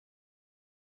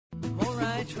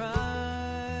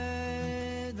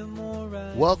try, the more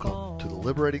I Welcome fall. to The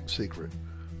Liberating Secret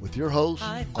with your host,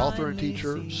 author and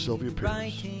teacher, Sylvia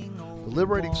Pearce. The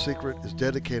Liberating Secret is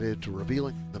dedicated to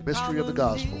revealing the mystery of the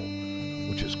gospel,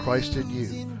 which is Christ in you,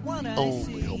 the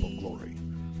only hope of glory.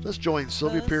 Let's join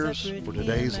Sylvia Pearce for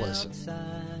today's lesson.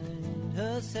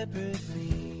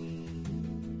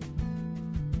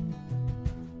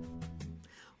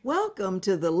 Welcome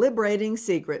to The Liberating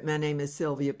Secret. My name is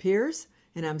Sylvia Pearce,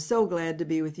 and I'm so glad to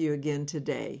be with you again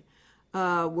today.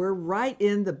 We're right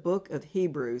in the book of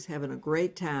Hebrews, having a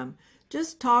great time,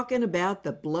 just talking about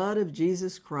the blood of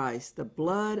Jesus Christ, the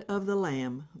blood of the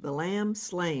Lamb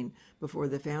slain before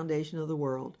the foundation of the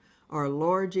world, our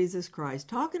Lord Jesus Christ,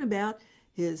 talking about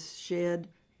his shed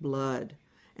blood.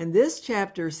 And this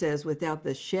chapter says, without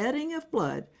the shedding of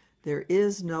blood, there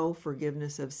is no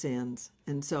forgiveness of sins.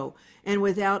 And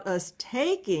without us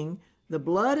taking the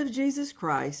blood of Jesus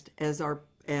Christ as our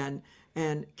and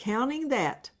counting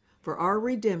that for our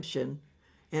redemption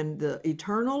and the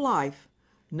eternal life,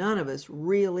 none of us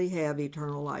really have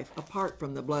eternal life apart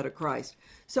from the blood of Christ.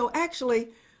 So actually,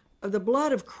 the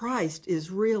blood of Christ is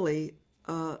really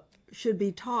should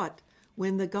be taught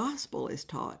when the gospel is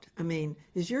taught. I mean,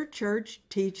 is your church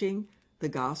teaching the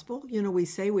gospel? You know, we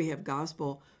say we have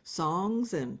gospel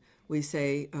songs, and we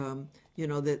say,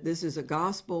 that this is a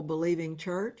gospel-believing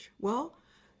church. Well,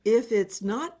 if it's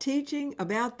not teaching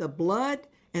about the blood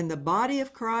and the body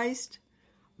of Christ,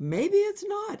 maybe it's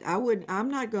not. I'm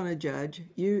not going to judge.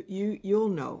 You'll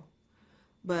know.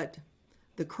 But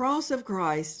the cross of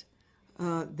Christ,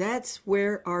 that's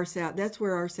where our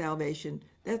salvation.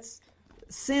 That's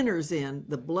sinners in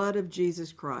the blood of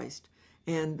Jesus Christ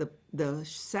and the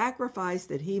sacrifice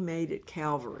that he made at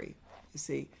Calvary. You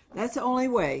see, that's the only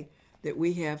way that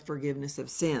we have forgiveness of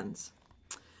sins.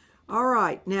 All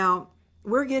right, now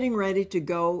we're getting ready to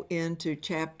go into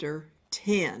chapter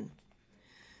 10.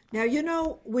 Now, you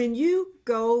know, when you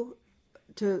go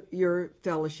to your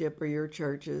fellowship or your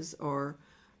churches, or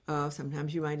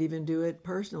sometimes you might even do it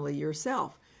personally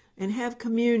yourself, and have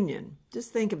communion,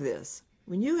 just think of this.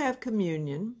 When you have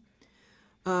communion,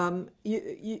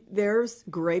 there's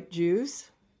grape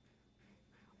juice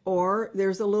or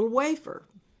there's a little wafer,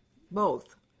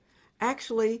 both.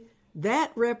 Actually,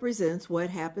 that represents what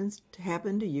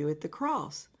happened to you at the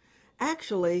cross.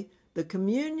 Actually, the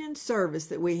communion service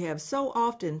that we have so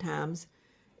oftentimes,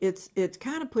 it's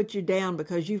kind of puts you down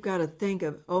because you've got to think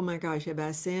of, oh my gosh, have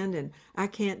I sinned? And I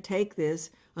can't take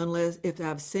this unless if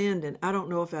I've sinned, and I don't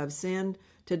know if I've sinned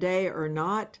today or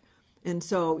not. And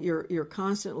so you're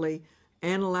constantly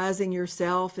analyzing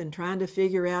yourself and trying to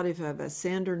figure out if I've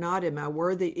sinned or not. Am I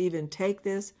worthy to even take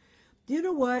this? Do you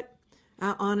know what?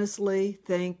 I honestly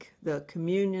think the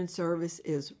communion service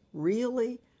is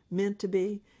really meant to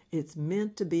be. It's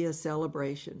meant to be a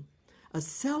celebration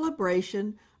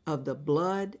of the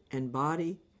blood and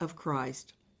body of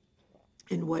Christ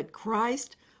and what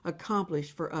Christ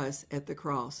accomplished for us at the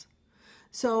cross.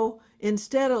 So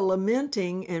instead of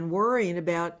lamenting and worrying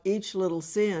about each little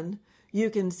sin, you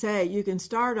can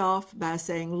start off by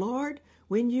saying, Lord,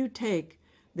 when you take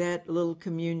that little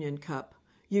communion cup,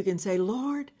 you can say,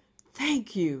 Lord,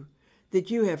 thank you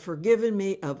that you have forgiven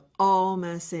me of all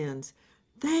my sins.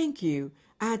 Thank you.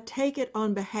 I take it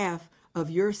on behalf of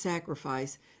your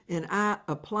sacrifice, and I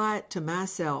apply it to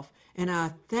myself, and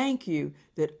I thank you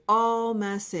that all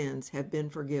my sins have been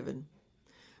forgiven.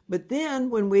 But then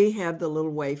when we have the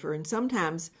little wafer, and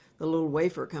sometimes the little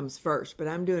wafer comes first, but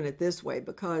I'm doing it this way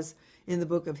because in the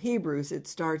book of Hebrews, it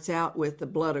starts out with the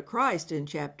blood of Christ in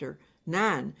chapter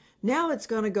 9. Now it's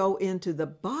going to go into the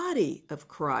body of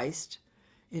Christ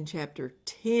in chapter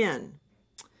 10.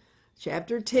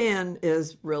 Chapter 10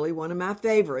 is really one of my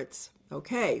favorites.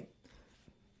 Okay,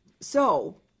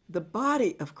 so the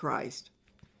body of Christ.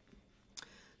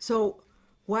 So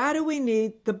why do we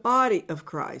need the body of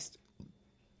Christ?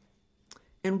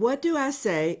 And what do I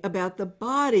say about the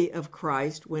body of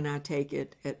Christ when I take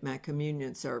it at my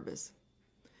communion service?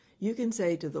 You can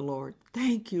say to the Lord,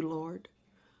 thank you, Lord.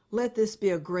 Let this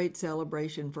be a great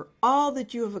celebration for all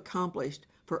that you have accomplished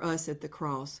for us at the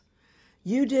cross.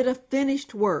 You did a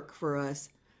finished work for us.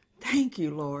 Thank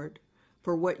you, Lord,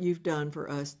 for what you've done for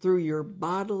us through your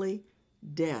bodily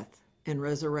death and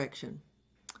resurrection.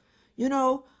 You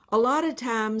know, a lot of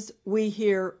times we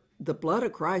hear the blood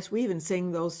of Christ. We even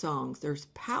sing those songs. There's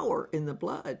power in the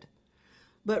blood.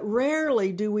 But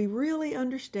rarely do we really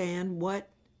understand what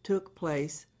took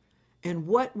place and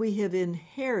what we have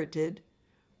inherited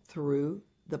through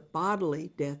the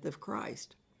bodily death of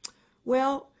Christ.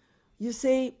 Well, you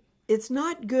see, it's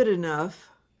not good enough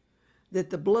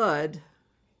that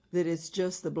it's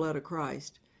just the blood of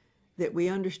Christ. that we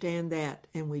understand that,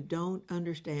 and we don't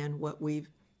understand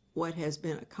what has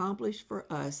been accomplished for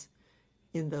us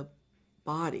in the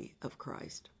body of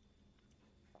Christ.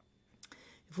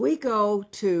 If we go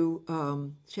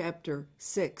to chapter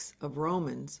 6 of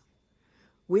Romans,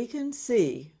 we can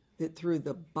see that through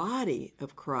the body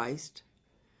of Christ,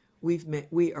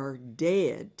 we are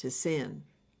dead to sin.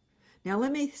 Now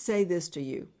let me say this to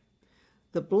you.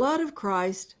 The blood of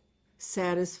Christ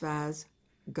satisfies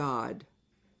God,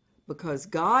 because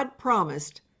God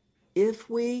promised if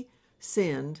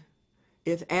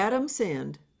Adam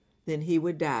sinned, then he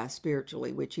would die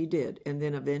spiritually, which he did, and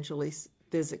then eventually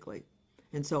physically.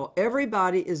 And so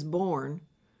everybody is born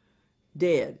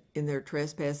dead in their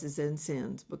trespasses and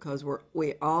sins, because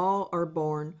we all are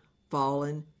born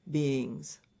fallen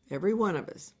beings. Every one of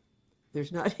us.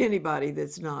 There's not anybody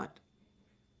that's not.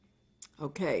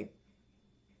 Okay.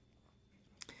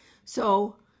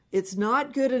 So it's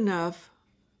not good enough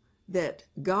that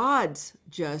God's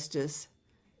justice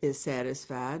is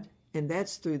satisfied, and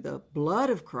that's through the blood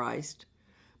of Christ,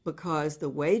 because the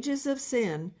wages of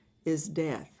sin is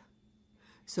death.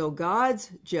 So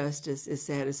God's justice is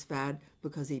satisfied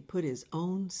because he put his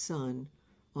own son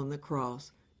on the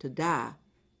cross to die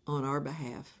on our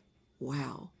behalf.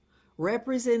 Wow.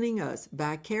 Representing us,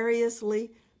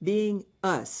 vicariously being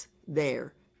us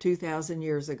there 2,000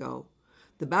 years ago.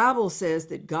 The Bible says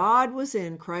that God was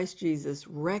in Christ Jesus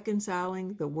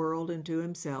reconciling the world unto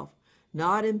himself,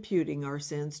 not imputing our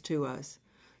sins to us.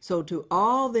 So to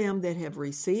all them that have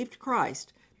received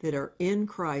Christ, that are in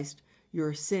Christ,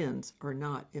 your sins are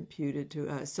not imputed to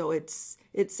us. So it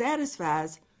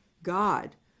satisfies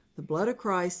God. The blood of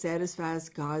Christ satisfies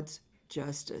God's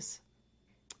justice.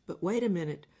 But wait a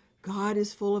minute. God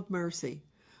is full of mercy.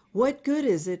 What good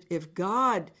is it if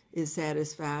God is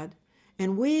satisfied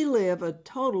and we live a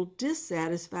total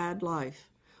dissatisfied life?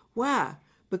 Why?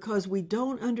 Because we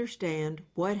don't understand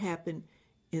what happened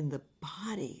in the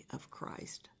body of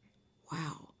Christ.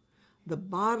 Wow. The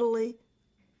bodily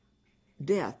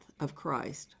death of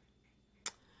Christ.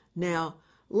 Now,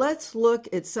 let's look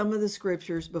at some of the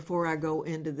scriptures before I go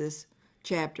into this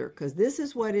chapter, because this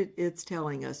is what it's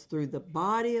telling us through the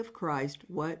body of Christ,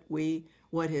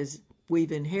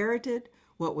 we've inherited,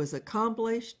 what was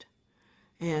accomplished,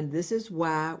 and this is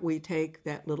why we take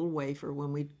that little wafer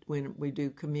when we do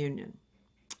communion.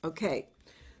 Okay,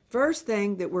 first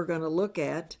thing that we're going to look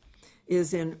at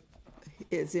is in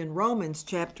Romans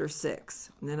chapter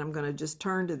 6, and then I'm going to just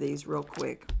turn to these real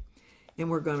quick, and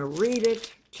we're going to read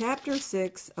it. Chapter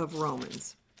 6 of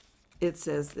Romans. It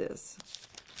says this.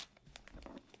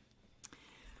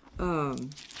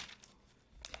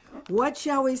 What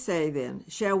shall we say then?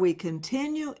 Shall we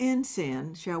continue in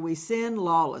sin? Shall we sin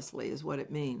lawlessly is what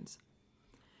it means.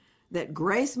 That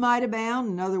grace might abound.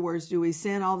 In other words, do we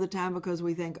sin all the time because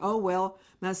we think, oh, well,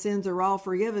 my sins are all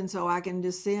forgiven, so I can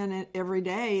just sin every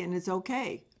day and it's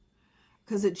okay.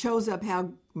 Because it shows up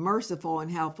how merciful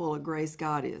and how full of grace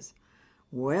God is.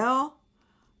 Well,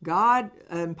 God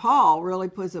and Paul really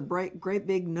puts a great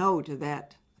big no to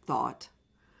that thought.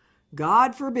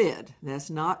 God forbid. That's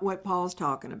not what Paul's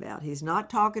talking about. He's not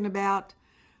talking about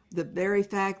the very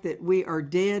fact that we are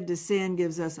dead to sin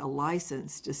gives us a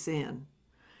license to sin.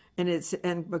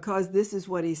 And because this is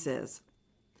what he says.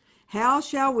 How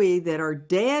shall we that are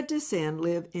dead to sin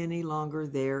live any longer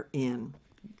therein?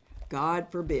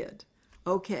 God forbid.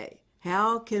 Okay,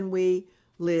 how can we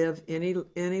live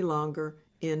any longer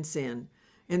in sin?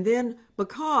 And then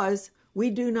because we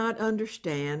do not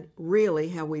understand really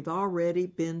how we've already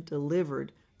been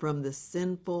delivered from the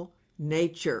sinful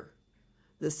nature,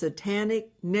 the satanic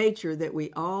nature that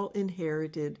we all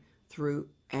inherited through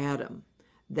Adam.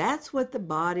 That's what the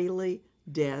bodily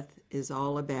death is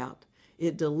all about.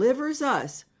 It delivers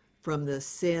us from the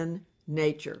sin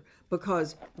nature.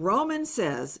 Because Romans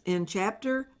says in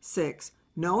chapter 6,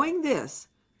 knowing this,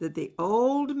 that the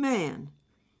old man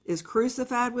is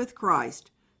crucified with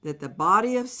Christ, that the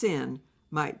body of sin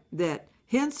that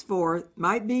henceforth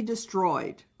might be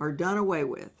destroyed or done away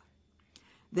with,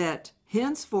 that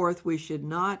henceforth we should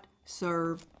not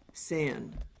serve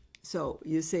sin. So,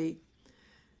 you see,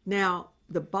 now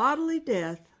the bodily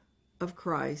death of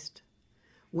Christ,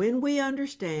 when we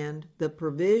understand the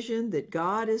provision that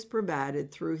God has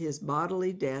provided through his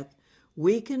bodily death,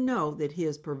 we can know that he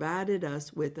has provided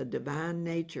us with a divine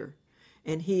nature,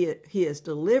 and he has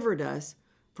delivered us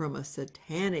from a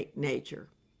satanic nature.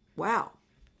 Wow,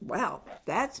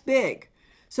 that's big.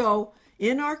 So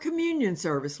in our communion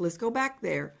service, let's go back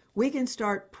there, we can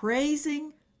start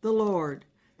praising the Lord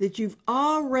that you've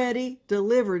already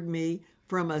delivered me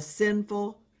from a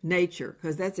sinful nature,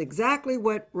 because that's exactly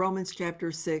what Romans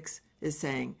chapter 6 is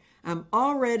saying. I'm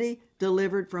already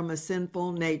delivered from a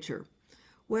sinful nature.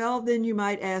 Well, then you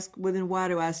might ask, well, then why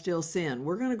do I still sin?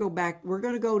 We're going to go back. We're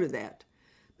going to go to that.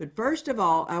 But first of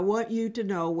all, I want you to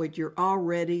know what you're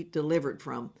already delivered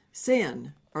from.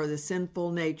 Sin, or the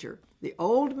sinful nature. The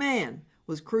old man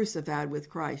was crucified with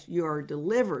Christ. You are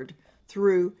delivered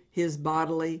through his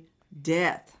bodily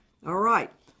death. All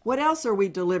right. What else are we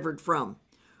delivered from?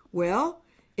 Well,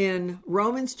 in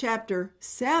Romans chapter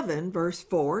 7, verse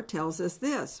 4 tells us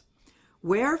this.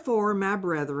 Wherefore, my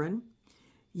brethren,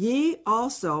 ye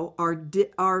also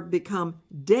are become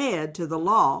dead to the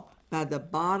law by the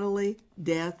bodily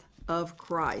death of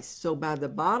Christ. So by the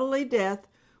bodily death,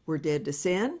 we're dead to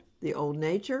sin, the old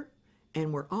nature,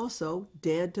 and we're also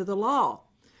dead to the law.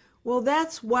 Well,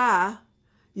 that's why,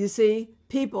 you see,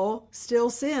 people still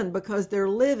sin, because they're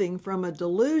living from a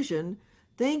delusion,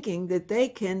 thinking that they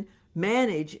can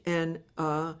manage and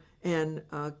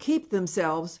keep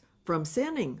themselves from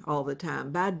sinning all the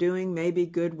time by doing maybe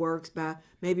good works, by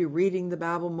maybe reading the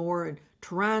Bible more and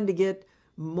trying to get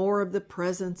more of the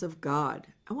presence of God.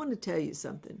 I want to tell you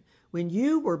something. When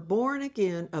you were born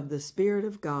again of the Spirit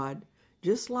of God,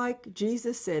 just like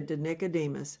Jesus said to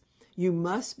Nicodemus, you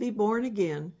must be born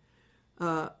again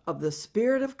of the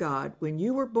Spirit of God. When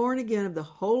you were born again of the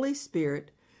Holy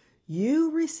Spirit,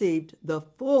 you received the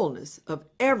fullness of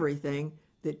everything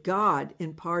that God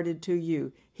imparted to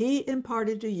you. He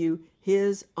imparted to you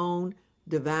his own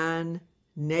divine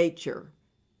nature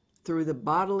through the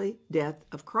bodily death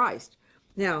of Christ.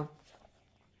 Now,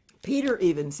 Peter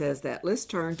even says that. Let's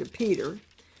turn to Peter,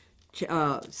 2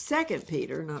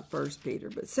 Peter, not 1 Peter,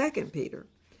 but 2 Peter.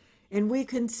 And we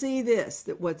can see this,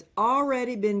 that what's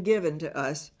already been given to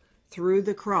us through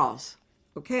the cross.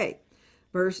 Okay,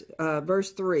 verse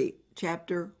 3,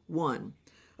 chapter 1.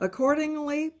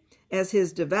 Accordingly, as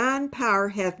his divine power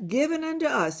hath given unto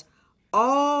us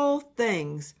all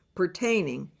things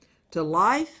pertaining to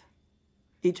life,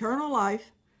 eternal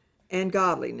life, and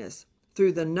godliness,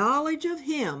 through the knowledge of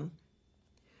him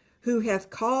who hath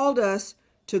called us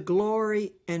to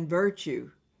glory and virtue.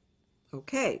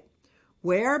 Okay,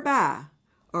 whereby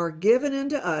are given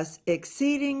unto us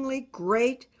exceedingly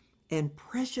great and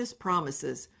precious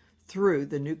promises through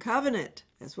the new covenant.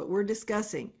 That's what we're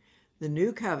discussing. The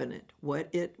new covenant,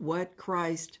 what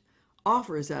Christ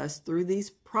offers us through these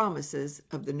promises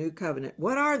of the new covenant.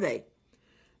 What are they?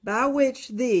 By which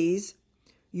these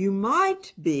you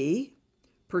might be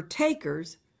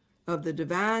partakers of the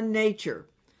divine nature.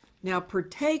 Now,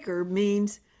 partaker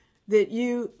means that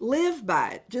you live by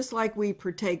it, just like we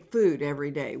partake food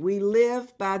every day. We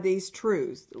live by these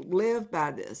truths, live by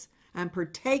this. I'm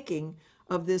partaking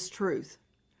of this truth,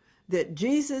 that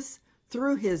Jesus,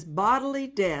 through his bodily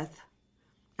death,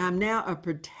 I'm now a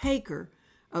partaker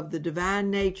of the divine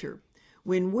nature.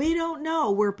 When we don't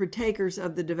know we're partakers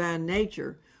of the divine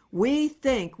nature, we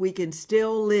think we can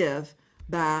still live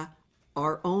by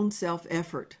our own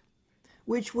self-effort,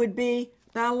 which would be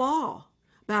by law,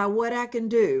 by what I can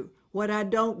do, what I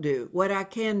don't do, what I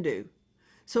can do.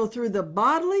 So through the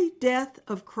bodily death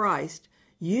of Christ,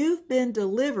 you've been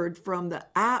delivered from the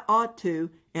I ought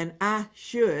to and I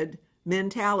should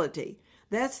mentality.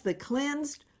 That's the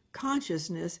cleansed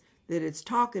consciousness that it's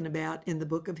talking about in the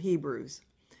book of Hebrews.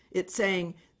 It's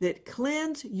saying that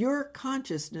cleanse your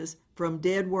consciousness from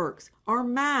dead works. Our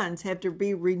minds have to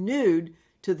be renewed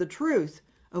to the truth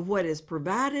of what is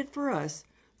provided for us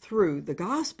through the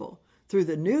gospel, through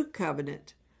the new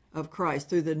covenant of Christ,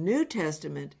 through the New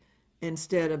Testament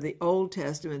instead of the Old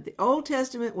Testament. The Old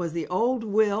Testament was the old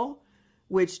will,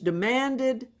 which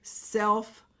demanded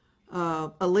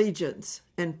self-allegiance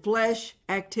and flesh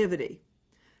activity.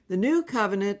 The new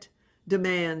covenant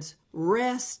demands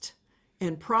rest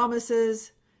and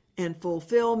promises and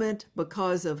fulfillment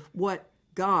because of what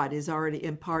God has already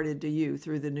imparted to you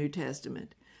through the New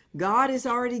Testament. God has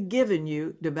already given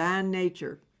you divine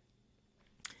nature,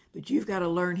 but you've got to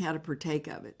learn how to partake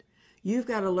of it. You've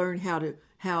got to learn how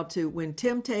to, when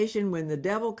temptation, when the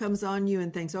devil comes on you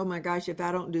and thinks, oh my gosh, if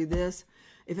I don't do this,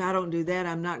 if I don't do that,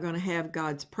 I'm not going to have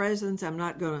God's presence. I'm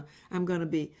going to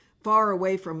be far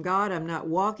away from God. I'm not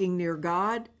walking near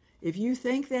God. If you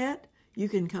think that, you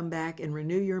can come back and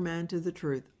renew your mind to the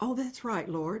truth. Oh, that's right,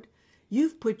 Lord.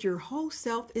 You've put your whole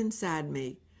self inside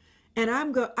me, and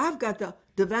I've got the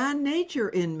divine nature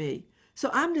in me. So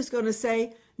I'm just going to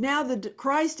say, now that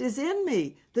Christ is in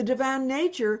me, the divine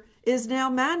nature is now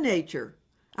my nature.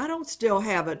 I don't still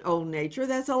have an old nature.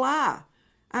 That's a lie.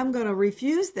 I'm going to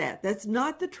refuse that. That's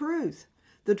not the truth.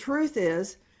 The truth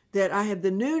is that I have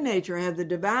the new nature. I have the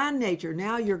divine nature.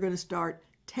 Now you're going to start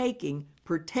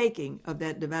partaking of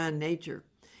that divine nature.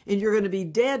 And you're going to be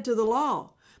dead to the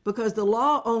law. because the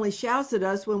law only shouts at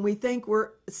us when we think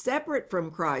we're separate from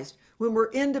Christ, when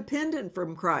we're independent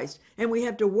from Christ, and we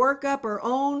have to work up our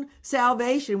own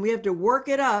salvation. We have to work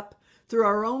it up through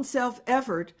our own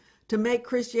self-effort to make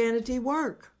Christianity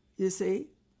work, you see.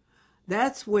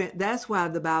 That's why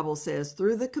the Bible says,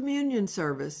 through the communion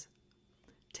service,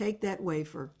 take that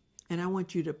wafer, and I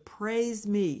want you to praise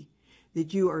me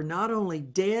that you are not only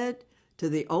dead to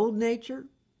the old nature,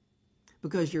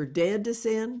 because you're dead to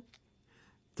sin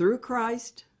through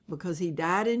Christ, because he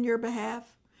died in your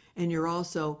behalf, and you're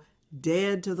also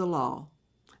dead to the law.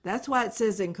 That's why it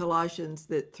says in Colossians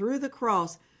that through the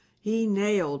cross, he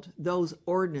nailed those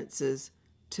ordinances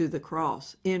to the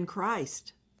cross in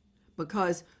Christ.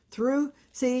 Because you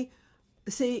see,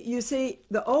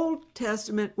 the Old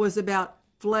Testament was about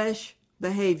flesh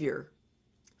behavior.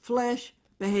 Flesh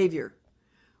behavior.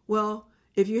 Well,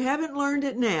 if you haven't learned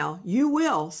it now, you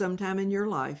will sometime in your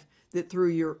life, that through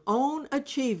your own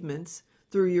achievements,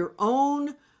 through your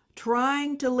own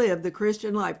trying to live the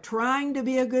Christian life, trying to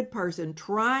be a good person,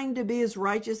 trying to be as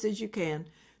righteous as you can,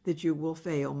 that you will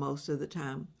fail most of the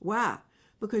time. Why?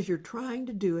 Because you're trying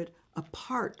to do it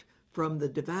apart from the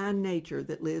divine nature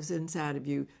that lives inside of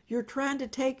you. You're trying to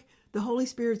take the Holy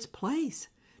Spirit's place.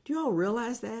 Do you all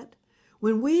realize that?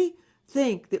 When we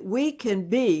think that we can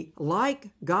be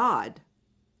like God,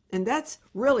 and that's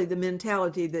really the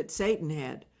mentality that Satan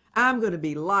had. I'm going to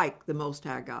be like the Most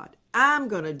High God. I'm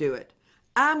going to do it.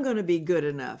 I'm going to be good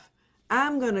enough.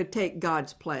 I'm going to take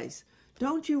God's place.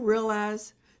 Don't you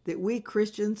realize that we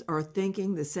Christians are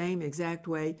thinking the same exact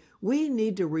way? We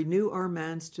need to renew our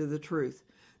minds to the truth.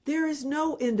 There is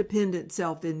no independent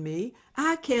self in me.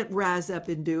 I can't rise up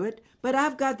and do it, but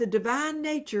I've got the divine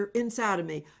nature inside of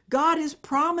me. God has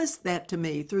promised that to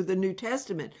me through the New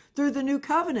Testament, through the New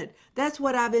Covenant. That's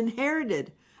what I've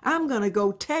inherited. I'm going to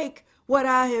go take what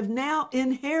I have now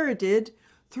inherited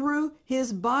through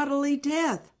his bodily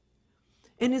death.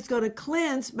 And it's going to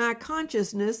cleanse my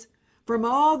consciousness from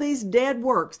all these dead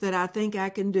works that I think I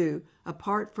can do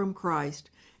apart from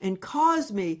Christ, and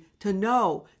cause me to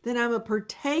know that I'm a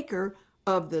partaker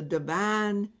of the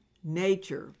divine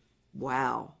nature.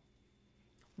 Wow.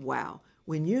 Wow.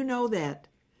 When you know that,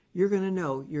 you're going to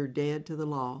know you're dead to the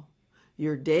law.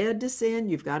 You're dead to sin.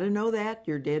 You've got to know that.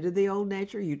 You're dead to the old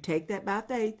nature. You take that by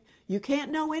faith. You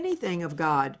can't know anything of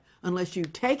God unless you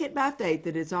take it by faith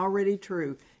that it's already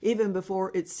true, even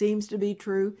before it seems to be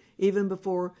true, even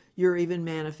before you're even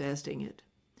manifesting it.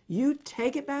 You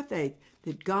take it by faith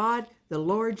that God, the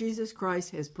Lord Jesus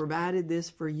Christ, has provided this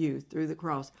for you through the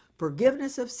cross.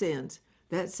 Forgiveness of sins,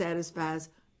 that satisfies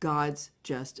God's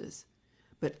justice.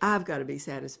 But I've got to be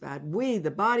satisfied. We,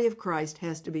 the body of Christ,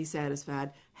 has to be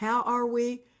satisfied. How are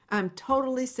we? I'm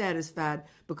totally satisfied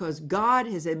because God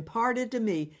has imparted to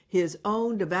me his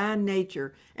own divine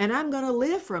nature, and I'm going to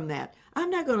live from that. I'm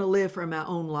not going to live from my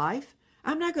own life.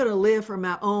 I'm not going to live from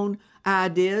my own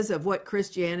ideas of what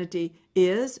Christianity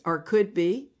is or could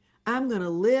be. I'm going to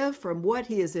live from what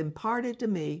he has imparted to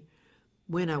me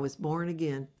when I was born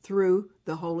again through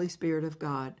the Holy Spirit of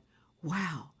God.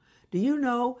 Wow. Do you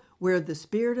know where the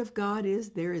Spirit of God is,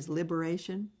 there is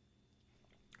liberation?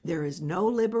 There is no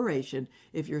liberation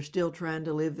if you're still trying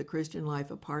to live the Christian life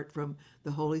apart from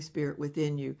the Holy Spirit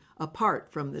within you,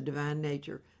 apart from the divine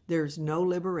nature. There's no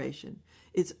liberation.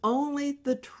 It's only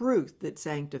the truth that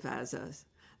sanctifies us.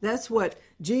 That's what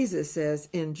Jesus says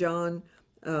in John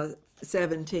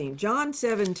 17. John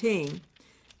 17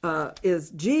 is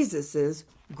Jesus's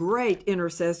great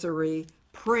intercessory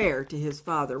prayer to his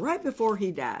Father right before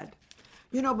he died.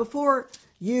 You know, before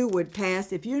you would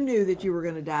pass, if you knew that you were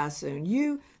going to die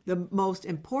soon, the most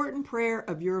important prayer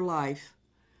of your life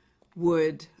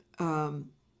would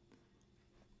come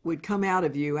out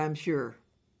of you, I'm sure.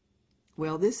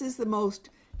 Well, this is the most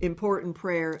important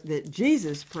prayer that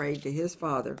Jesus prayed to his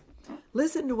Father.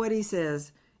 Listen to what he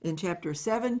says in chapter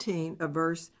 17 of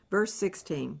verse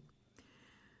 16.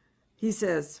 He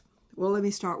says, well, let me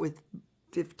start with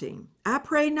 15. I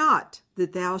pray not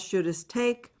that thou shouldest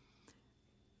take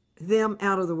them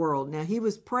out of the world. Now, he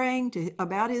was praying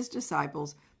about his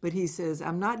disciples, but he says,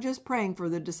 I'm not just praying for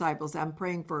the disciples. I'm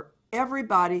praying for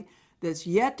everybody that's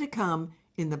yet to come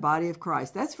in the body of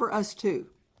Christ. That's for us too.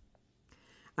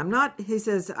 He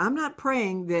says, I'm not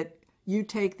praying that you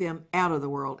take them out of the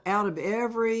world, out of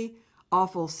every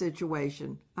awful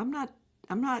situation. I'm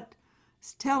not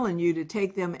telling you to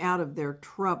take them out of their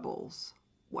troubles.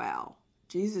 Wow.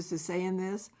 Jesus is saying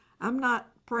this. I'm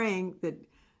not praying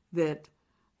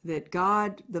that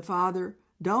God the Father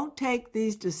don't take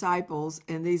these disciples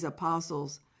and these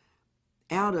apostles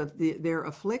out of their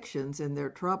afflictions and their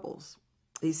troubles.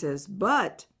 He says,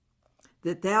 but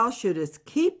that thou shouldest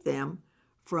keep them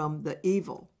from the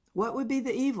evil. What would be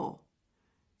the evil?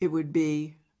 It would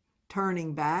be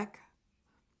turning back.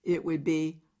 It would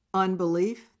be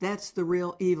unbelief. That's the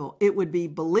real evil. It would be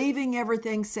believing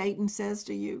everything Satan says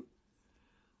to you.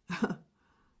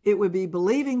 It would be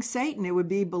believing Satan. It would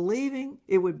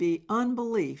be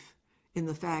unbelief in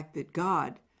the fact that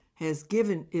God is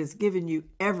given you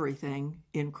everything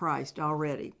in Christ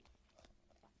already.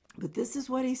 But this is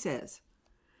what he says.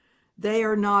 They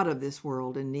are not of this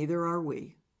world, and neither are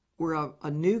we. We're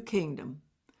a new kingdom.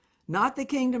 Not the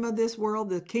kingdom of this world.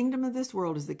 The kingdom of this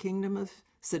world is the kingdom of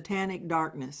satanic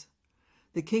darkness.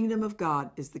 The kingdom of God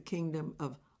is the kingdom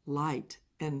of light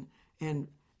and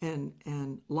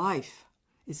life.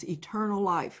 It's eternal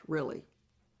life, really.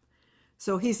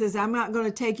 So he says, I'm not going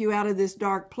to take you out of this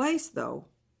dark place, though,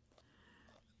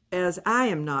 as I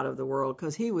am not of the world,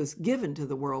 because he was given to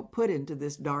the world, put into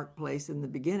this dark place in the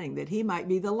beginning, that he might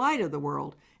be the light of the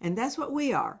world. And that's what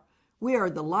we are. We are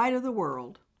the light of the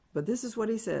world. But this is what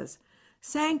he says.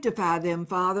 Sanctify them,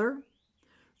 Father,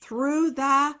 through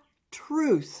thy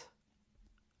truth.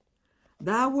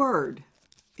 Thy word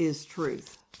is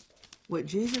truth. What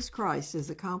Jesus Christ has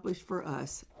accomplished for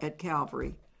us at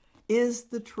Calvary is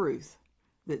the truth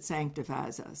that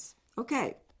sanctifies us.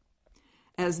 Okay.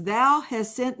 As thou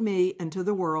hast sent me into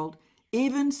the world,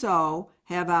 even so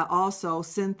have I also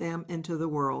sent them into the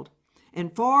world.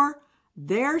 And for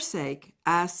their sake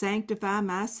I sanctify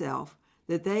myself,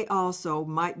 that they also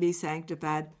might be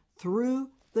sanctified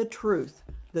through the truth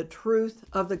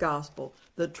of the gospel,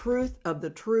 the truth of the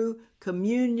true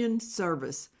communion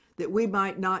service, that we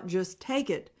might not just take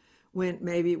it when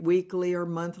maybe weekly or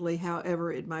monthly,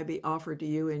 however it might be offered to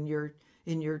you in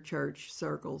your church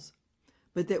circles,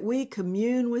 but that we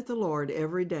commune with the Lord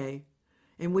every day,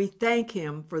 and we thank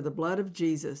him for the blood of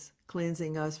Jesus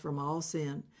cleansing us from all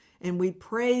sin, and we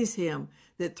praise him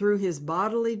that through his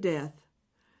bodily death,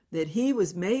 that he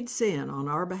was made sin on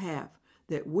our behalf,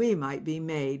 that we might be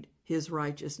made his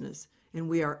righteousness, and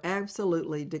we are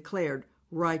absolutely declared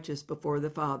righteous before the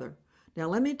Father. Now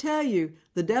let me tell you,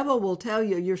 the devil will tell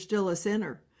you you're still a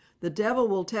sinner. The devil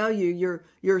will tell you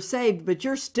you're saved, but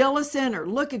you're still a sinner.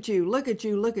 Look at you, look at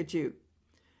you, look at you.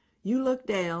 You look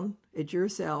down at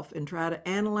yourself and try to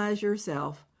analyze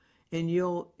yourself, and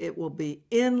it will be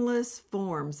endless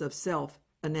forms of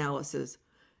self-analysis.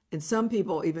 And some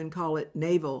people even call it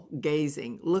navel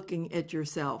gazing, looking at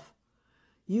yourself.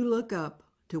 You look up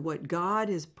to what God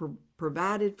has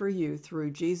provided for you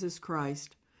through Jesus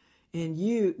Christ, and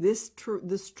this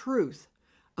truth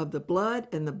of the blood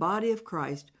and the body of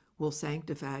Christ will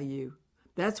sanctify you.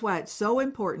 That's why it's so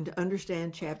important to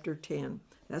understand chapter 10.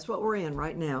 That's what we're in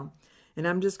right now. And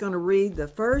I'm just going to read the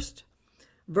first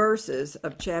verses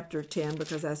of chapter 10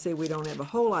 because I see we don't have a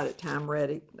whole lot of time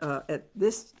ready at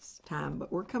this time,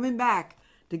 but we're coming back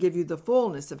to give you the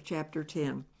fullness of chapter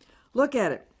 10. Look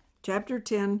at it. Chapter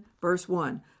 10, verse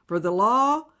 1. For the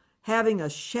law, having a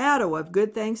shadow of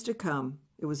good things to come,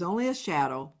 it was only a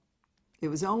shadow. It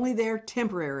was only there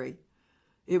temporary.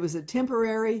 It was a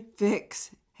temporary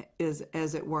fix,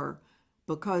 as it were,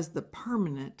 because the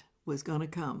permanent was going to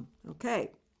come. Okay.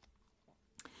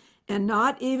 And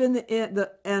not even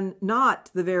not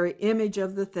the very image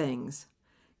of the things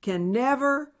can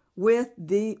never with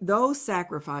those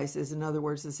sacrifices, in other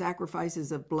words, the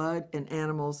sacrifices of blood and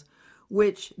animals,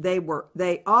 which they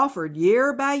offered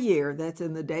year by year, that's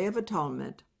in the Day of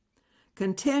Atonement,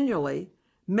 continually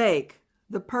make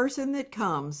the person that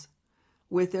comes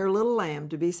with their little lamb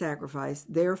to be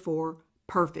sacrificed, therefore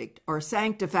perfect or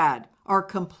sanctified or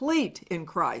complete in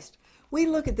Christ. We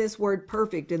look at this word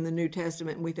perfect in the New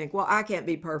Testament and we think, well, I can't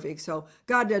be perfect, so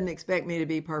God doesn't expect me to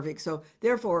be perfect. So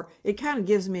therefore, it kind of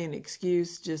gives me an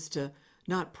excuse just to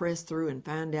not press through and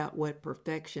find out what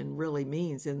perfection really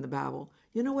means in the Bible.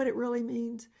 You know what it really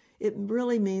means? It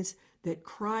really means that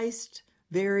Christ's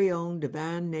very own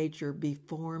divine nature be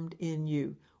formed in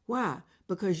you. Why?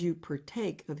 Because you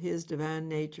partake of his divine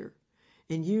nature.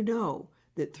 And you know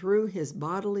that through his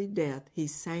bodily death, he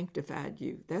sanctified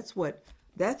you. That's what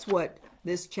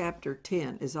this chapter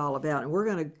 10 is all about. And we're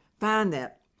going to find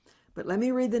that. But let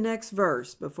me read the next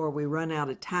verse before we run out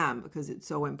of time because it's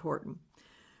so important.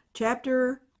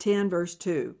 Chapter 10, verse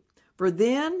 2. For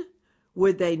then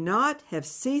would they not have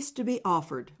ceased to be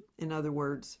offered? In other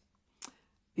words,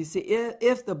 you see,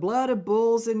 if the blood of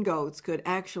bulls and goats could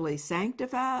actually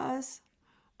sanctify us,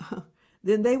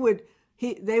 then they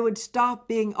would stop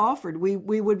being offered. We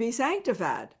would be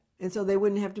sanctified. And so they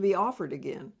wouldn't have to be offered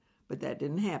again. But that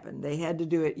didn't happen. They had to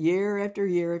do it year after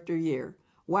year after year.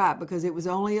 Why? Because it was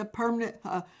only a permanent,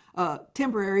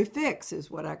 temporary fix is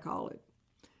what I call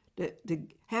it. To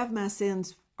have my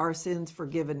sins our sins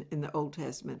forgiven in the Old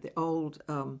Testament, the Old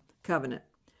Covenant.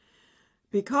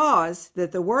 Because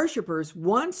that the worshipers,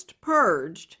 once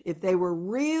purged, if they were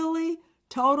really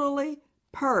totally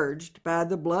purged by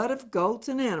the blood of goats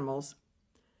and animals,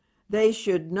 they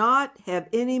should not have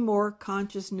any more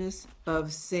consciousness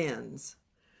of sins.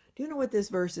 Do you know what this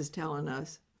verse is telling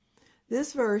us?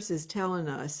 This verse is telling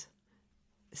us,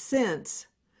 since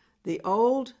the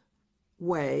old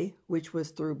way, which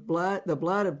was through the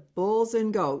blood of bulls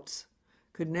and goats,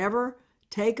 could never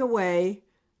take away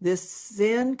this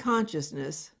sin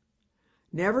consciousness,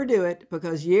 never do it,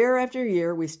 because year after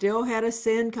year we still had a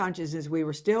sin consciousness. We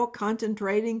were still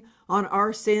concentrating on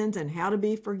our sins and how to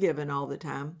be forgiven all the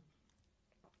time.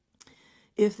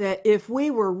 If we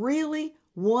were really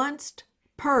once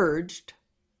purged,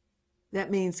 that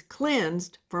means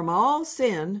cleansed from all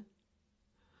sin,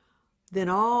 then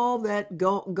all that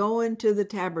going to the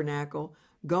tabernacle,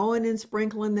 going and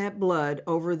sprinkling that blood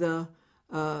over the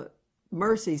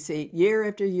mercy seat year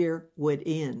after year would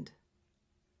end.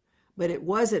 But it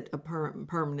wasn't a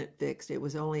permanent fix. It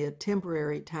was only a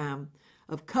temporary time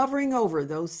of covering over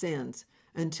those sins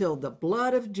until the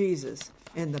blood of Jesus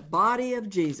and the body of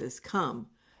Jesus come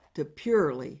to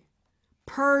purely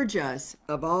purge us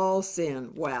of all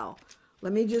sin. Wow.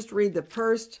 Let me just read the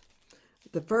first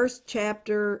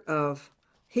chapter of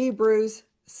Hebrews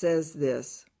says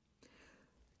this.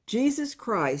 Jesus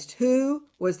Christ, who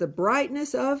was the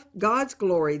brightness of God's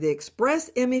glory, the express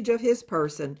image of his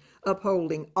person,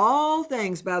 upholding all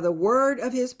things by the word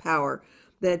of his power,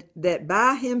 that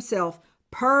by himself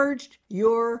purged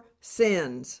your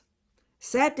sins,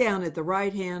 sat down at the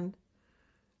right hand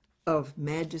of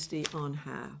majesty on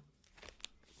high.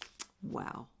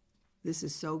 Wow. This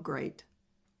is so great.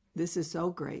 This is so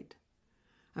great.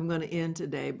 I'm going to end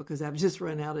today because I've just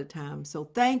run out of time. So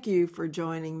thank you for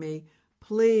joining me.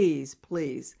 Please,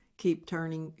 please keep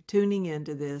tuning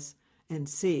into this and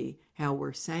see how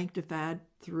we're sanctified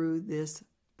through this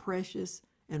precious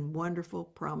and wonderful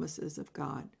promises of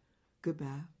God.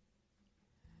 Goodbye.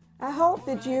 I hope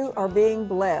that you are being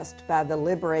blessed by the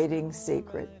Liberating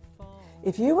Secret.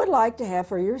 If you would like to have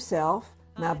for yourself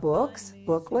my books,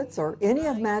 booklets, or any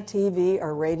of my TV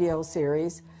or radio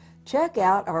series, check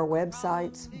out our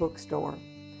website's bookstore.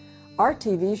 Our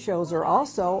TV shows are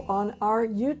also on our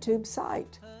YouTube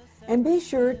site. And be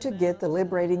sure to get the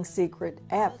Liberating Secret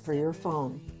app for your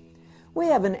phone. We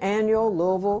have an annual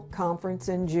Louisville conference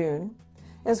in June,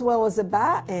 as well as a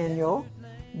biannual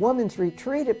Women's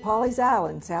Retreat at Pawleys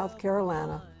Island, South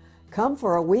Carolina. Come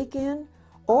for a weekend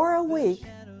or a week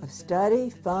of study,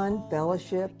 fun,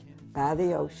 fellowship by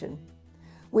the ocean.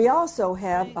 We also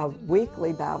have a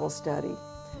weekly Bible study.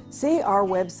 See our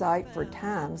website for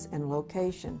times and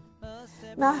location.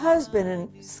 My husband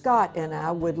and Scott and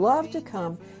I would love to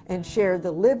come and share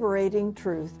the liberating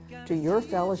truth to your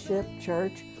fellowship,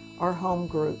 church, or home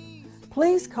group.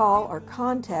 Please call or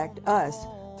contact us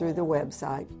through the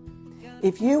website.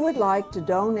 If you would like to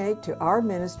donate to our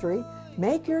ministry,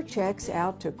 make your checks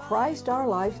out to Christ Our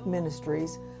Life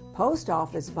Ministries, Post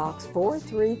Office Box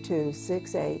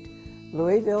 43268,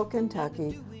 Louisville,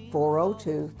 Kentucky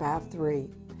 40253.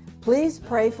 Please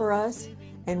pray for us,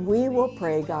 and we will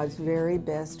pray God's very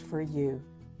best for you.